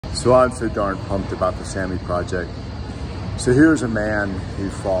So I'm so darn pumped about the Sammy Project. So here's a man who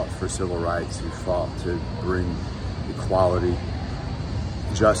fought for civil rights, who fought to bring equality,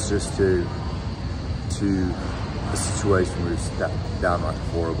 justice to a situation where it's downright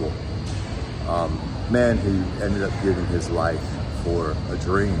horrible. Man who ended up giving his life for a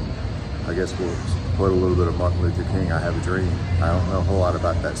dream. I guess we'll quote a little bit of Martin Luther King, "I have a dream." I don't know a whole lot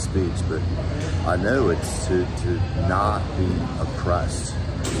about that speech, but I know it's to not be oppressed,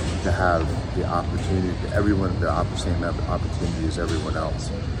 to have the opportunity, everyone, the same opportunity as everyone else.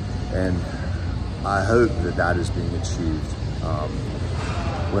 And I hope that that is being achieved.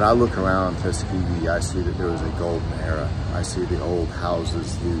 When I look around Tuskegee, I see that there was a golden era. I see the old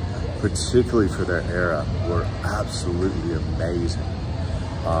houses who, particularly for their era, were absolutely amazing.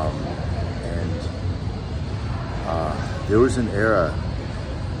 There was an era,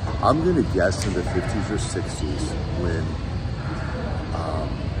 I'm gonna guess in the 50s or 60s, when,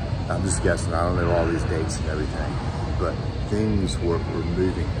 I'm just guessing, I don't know all these dates and everything, but things were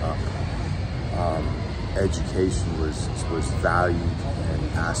moving up. Education was valued,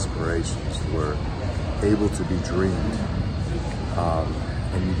 and aspirations were able to be dreamed.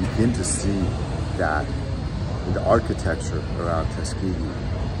 And you begin to see that in the architecture around Tuskegee.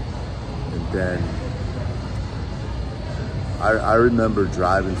 And then I remember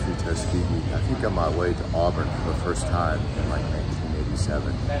driving through Tuskegee, I think on my way to Auburn for the first time in like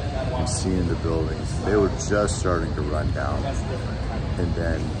 1987, and seeing the buildings. They were just starting to run down, and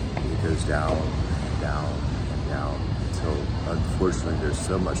then it goes down, down, and down, until unfortunately there's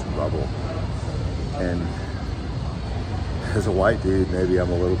so much rubble. And as a white dude, maybe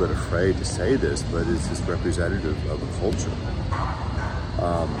I'm a little bit afraid to say this, but is this representative of a culture?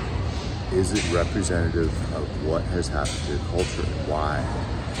 Is it representative of what has happened to culture and why?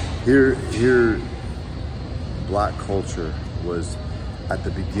 Here, Black culture was at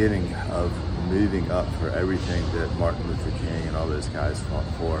the beginning of moving up for everything that Martin Luther King and all those guys fought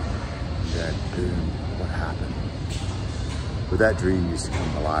for. And then, boom, what happened? But that dream used to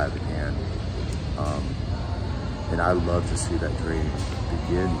come alive again. And I love to see that dream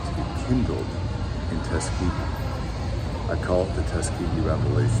begin to be kindled in Tuskegee. I call it the Tuskegee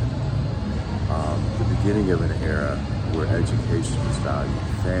Revolution. The beginning of an era where education is valued,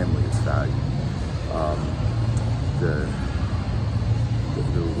 family is valued.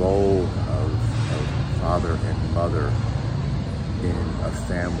 The role of father and mother in a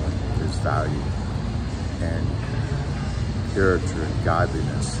family is valued, and character and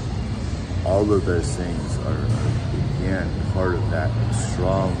godliness. All of those things are, again, part of that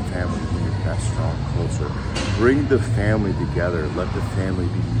strong family unit, that strong culture. Bring the family together, let the family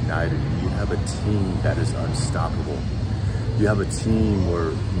be united, and you have a team that is unstoppable. You have a team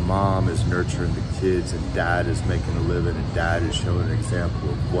where mom is nurturing the kids and dad is making a living and dad is showing an example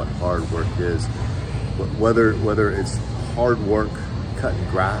of what hard work is. Whether it's hard work cutting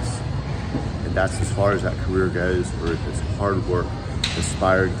grass, and that's as far as that career goes, or if it's hard work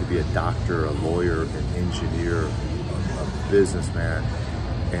aspiring to be a doctor, a lawyer, an engineer, a businessman,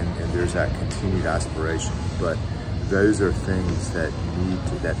 and there's that continued aspiration. But those are things that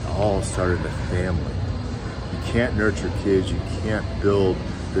that all start in the family. You can't nurture kids, you can't build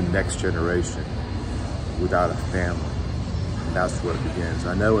the next generation without a family. And that's where it begins.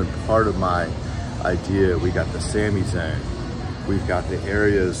 I know in part of my idea, we got the Sammy Zone. We've got the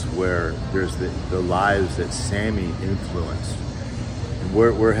areas where there's the lives that Sammy influenced. And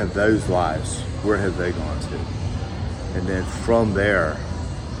where have those lives, where have they gone to? And then from there,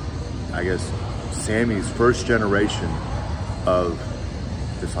 I guess Sammy's first generation of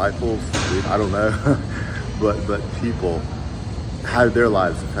disciples, I don't know, but people, how did their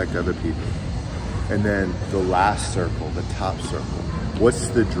lives affect other people? And then the last circle, the top circle, what's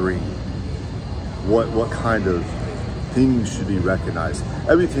the dream? What kind of things should be recognized?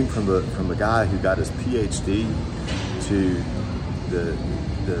 Everything from the guy who got his PhD to the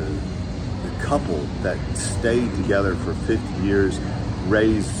couple that stayed together for 50 years,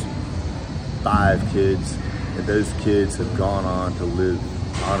 raised 5 kids, and those kids have gone on to live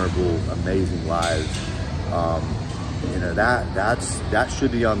honorable, amazing lives. You know, that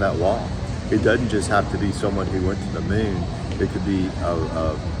should be on that wall. It doesn't just have to be someone who went to the moon. It could be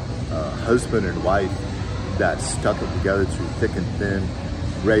a husband and wife that stuck it together through thick and thin,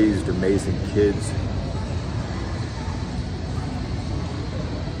 raised amazing kids.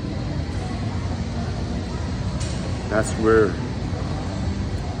 That's where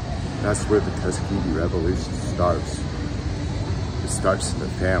the Tuskegee Revolution starts. It starts in the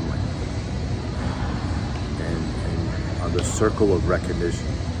family, and on the circle of recognition.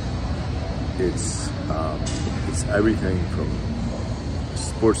 It's everything from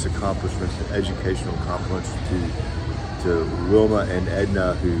sports accomplishments, to educational accomplishments, to Wilma and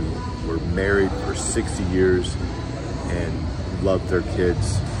Edna, who were married for 60 years and loved their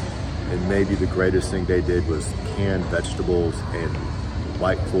kids. And maybe the greatest thing they did was can vegetables and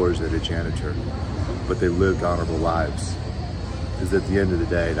wipe floors at a janitor, but they lived honorable lives. Because at the end of the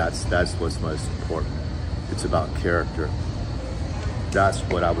day, that's what's most important. It's about character. That's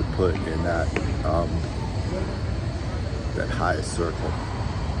what I would put in that that highest circle.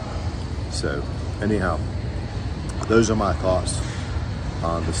 So anyhow, those are my thoughts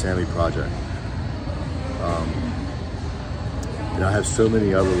on the Sammy Project. And I have so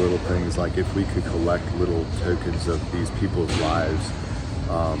many other little things, like if we could collect little tokens of these people's lives,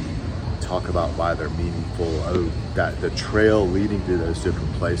 talk about why they're meaningful. Oh, that the trail leading to those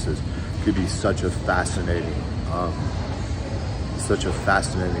different places could be such a fascinating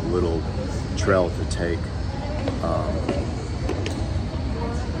little trail to take.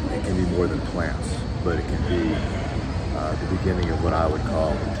 It can be more than plants, but it can be the beginning of what I would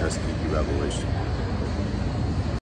call the Tuskegee Revolution.